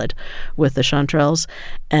the salad with the chanterelles.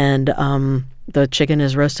 And the chicken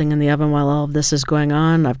is roasting in the oven while all of this is going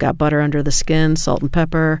on. I've got butter under the skin, salt and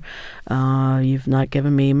pepper. You've not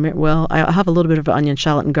given me... Well, I have a little bit of onion,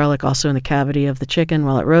 shallot, and garlic also in the cavity of the chicken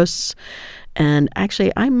while it roasts. And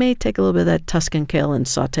actually, I may take a little bit of that Tuscan kale and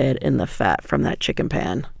saute it in the fat from that chicken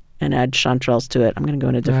pan and add chanterelles to it. I'm going to go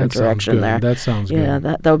in a different direction there. That sounds good. Yeah,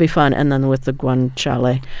 that would be fun. And then with the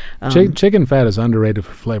guanciale. Chicken fat is underrated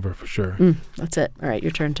for flavor, for sure. That's it. All right,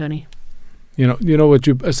 your turn, Tony. You know what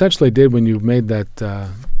you essentially did when you made that the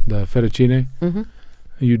fettuccine? Mm-hmm.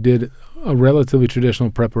 You did a relatively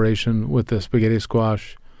traditional preparation with the spaghetti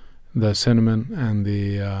squash, the cinnamon, and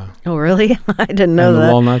the oh really? I didn't know and that.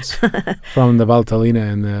 The walnuts from the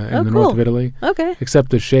Valtellina in the cool. north of Italy. Okay.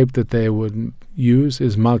 Except the shape that they would use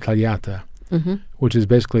is mal tagliata, which is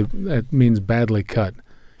basically, it means badly cut.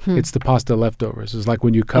 It's the pasta leftovers. It's like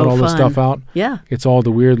when you cut all the stuff out. Yeah. It's all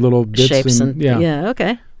the weird little bits shapes and yeah.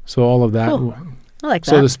 Okay. So all of that. Cool. I like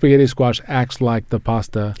that. So the spaghetti squash acts like the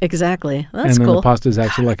pasta. Exactly. That's and then cool. the pasta is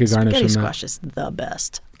actually like a garnish. Spaghetti squash is the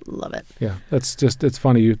best. Love it. Yeah, that's just, it's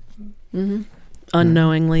funny. You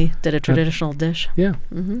unknowingly did a traditional dish. Yeah.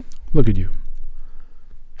 Look at you.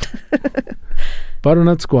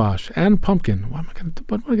 Butternut squash and pumpkin. What am I going to do?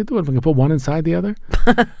 What am I going to do? I'm going to put one inside the other?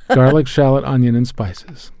 Garlic, shallot, onion, and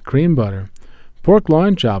spices. Cream butter. Pork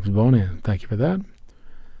loin chops, bone in. Thank you for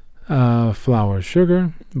that. Flour,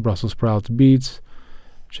 sugar. Brussels sprouts, beets.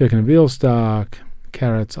 Chicken and veal stock.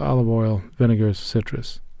 Carrots, olive oil, vinegars,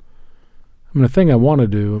 citrus. I mean, the thing I want to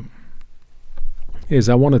do is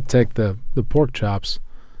I want to take the pork chops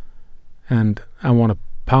and I want to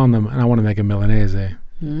pound them and I want to make a Milanese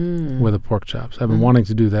with the pork chops. I've been wanting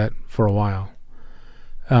to do that for a while.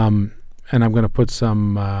 And I'm going to put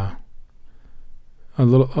some a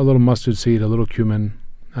little mustard seed, a little cumin,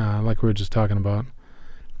 like we were just talking about.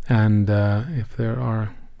 And if there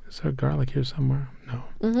are, is there garlic here somewhere?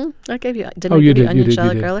 No. I gave you. Didn't I give you onion,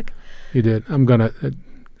 shallot, garlic? You did. I'm going to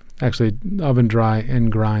actually oven dry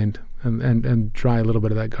and grind and dry a little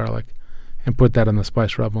bit of that garlic and put that in the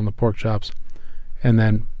spice rub on the pork chops and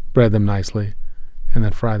then bread them nicely and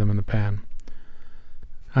then fry them in the pan.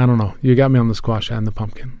 I don't know. You got me on the squash and the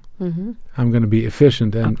pumpkin. I'm going to be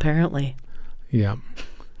efficient. And apparently. Yeah.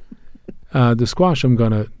 The squash, I'm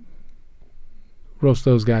going to roast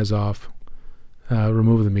those guys off,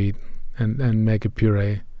 remove the meat, and make a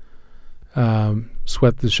puree.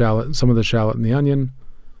 Sweat the shallot, some of the shallot and the onion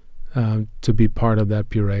to be part of that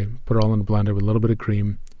puree. Put it all in a blender with a little bit of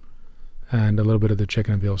cream and a little bit of the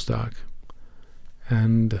chicken and veal stock.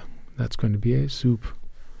 And that's going to be a soup.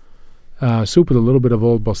 Soup with a little bit of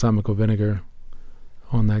old balsamico vinegar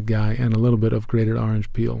on that guy and a little bit of grated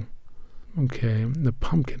orange peel. Okay, the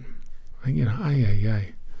pumpkin. I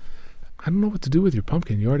don't know what to do with your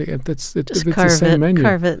pumpkin. You already just carve the same menu.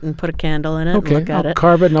 Carve it and put a candle in it. Okay, and look at I'll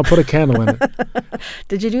carve it and I'll put a candle in it.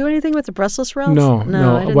 Did you do anything with the Brussels sprouts? No,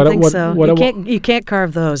 I didn't think so. You can't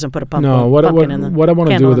carve those and put a pumpkin. No, what I want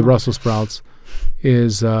to do with the them. Brussels sprouts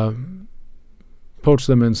is poach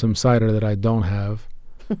them in some cider that I don't have.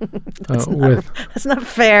 That's not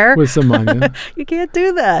fair. With some onion. You can't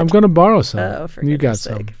do that. I'm going to borrow some. Oh, for you got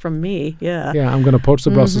sake. some. From me, yeah. Yeah, I'm going to poach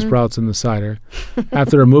the Brussels sprouts in the cider.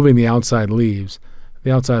 After removing the outside leaves,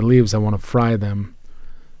 I want to fry them.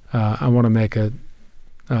 I want to make a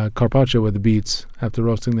carpaccio with the beets after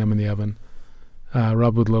roasting them in the oven.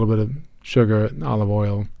 Rub with a little bit of sugar, olive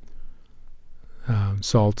oil,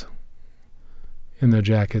 salt in their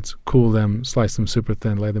jackets. Cool them, slice them super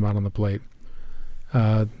thin, lay them out on the plate.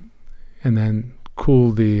 And then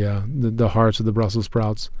cool the hearts of the Brussels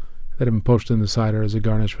sprouts that have been poached in the cider as a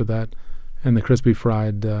garnish for that, and the crispy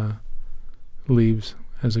fried leaves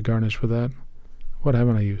as a garnish for that. What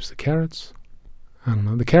haven't I used? The carrots? I don't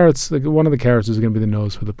know. The carrots. One of the carrots is going to be the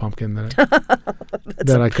nose for the pumpkin that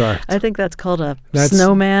I carved. I think that's called a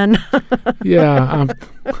snowman. Yeah.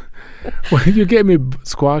 Well, you gave me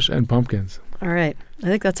squash and pumpkins. All right. I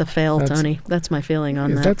think that's a fail, Tony. That's my feeling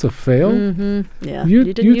on that. That's a fail? Mm-hmm. Yeah.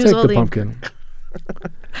 You take the pumpkin.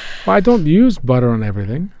 Well, I don't use butter on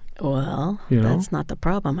everything. Well, that's not the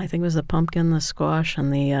problem. I think it was the pumpkin, the squash,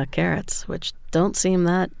 and the carrots, which don't seem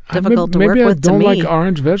that difficult to work with to me. Maybe I don't like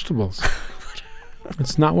orange vegetables.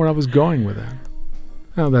 It's not where I was going with that.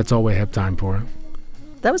 Oh, that's all we have time for.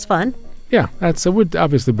 That was fun. Yeah, we're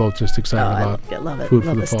obviously both just excited about love it. Food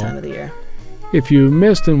love for the this fall. Time of the year. If you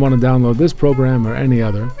missed and want to download this program or any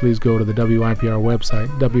other, please go to the WIPR website,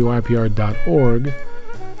 WIPR.org.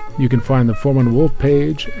 You can find the Foreman Wolf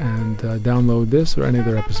page and download this or any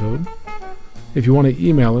other episode. If you want to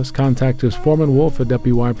email us, contact us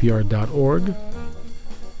foremanwolf@WIPR.org.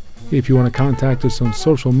 If you want to contact us on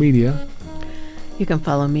social media, you can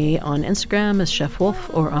follow me on Instagram as Chef Wolf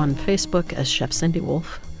or on Facebook as Chef Cindy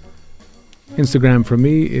Wolf. Instagram for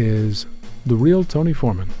me is The Real Tony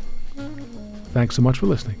Foreman. Thanks so much for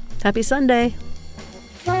listening. Happy Sunday.